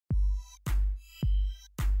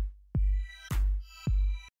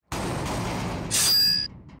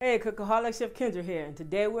Hey, Cookaholic, Chef Kendra here, and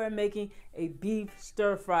today we're making a beef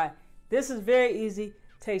stir fry. This is very easy,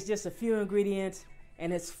 takes just a few ingredients,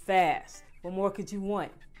 and it's fast. What more could you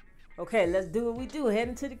want? Okay, let's do what we do. Head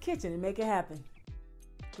into the kitchen and make it happen.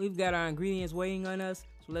 We've got our ingredients waiting on us,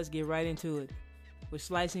 so let's get right into it. We're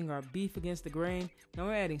slicing our beef against the grain. Now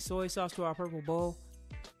we're adding soy sauce to our purple bowl.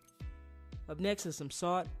 Up next is some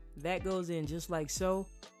salt. That goes in just like so.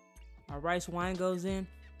 Our rice wine goes in.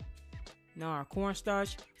 Now our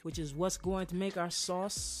cornstarch, which is what's going to make our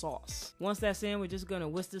sauce. Once that's in, we're just going to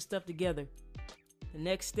whisk this stuff together. The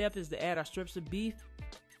next step is to add our strips of beef.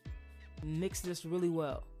 Mix this really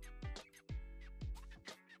well.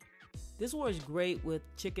 This works great with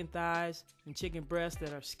chicken thighs and chicken breasts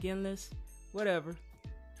that are skinless, whatever.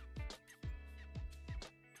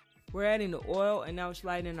 We're adding the oil, and now we're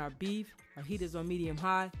sliding in our beef. Our heat is on medium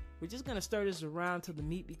high. We're just going to stir this around till the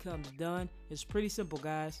meat becomes done. It's pretty simple,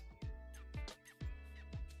 guys.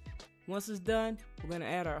 Once it's done, we're going to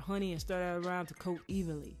add our honey and stir that around to coat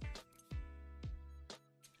evenly.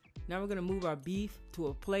 Now we're going to move our beef to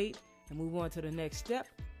a plate and move on to the next step,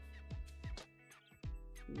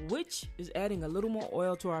 which is adding a little more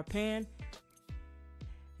oil to our pan,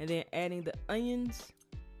 and then adding the onions,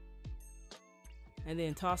 and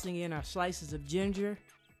then tossing in our slices of ginger.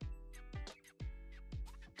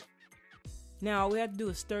 Now all we have to do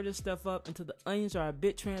is stir this stuff up until the onions are a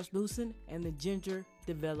bit translucent and the ginger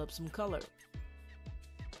develops some color.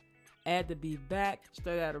 Add the beef back,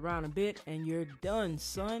 stir that around a bit, and you're done,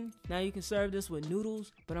 son. Now you can serve this with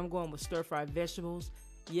noodles, but I'm going with stir-fried vegetables.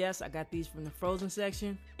 Yes, I got these from the frozen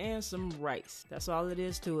section, and some rice. That's all it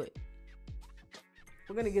is to it.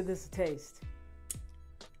 We're gonna give this a taste.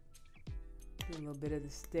 Get a little bit of the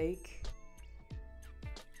steak.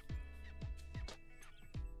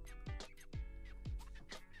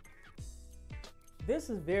 This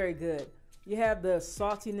is very good. You have the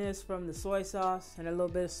saltiness from the soy sauce and a little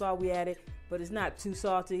bit of salt we added, but it's not too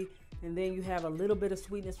salty. And then you have a little bit of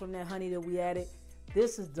sweetness from that honey that we added.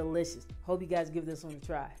 This is delicious. Hope you guys give this one a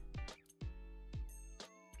try.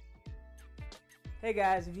 Hey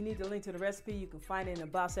guys, if you need the link to the recipe, you can find it in the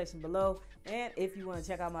box section below. And if you want to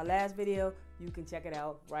check out my last video, you can check it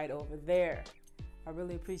out right over there. I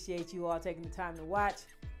really appreciate you all taking the time to watch.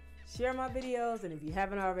 Share my videos, and if you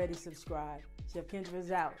haven't already, subscribe. Chef Kendra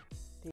is out.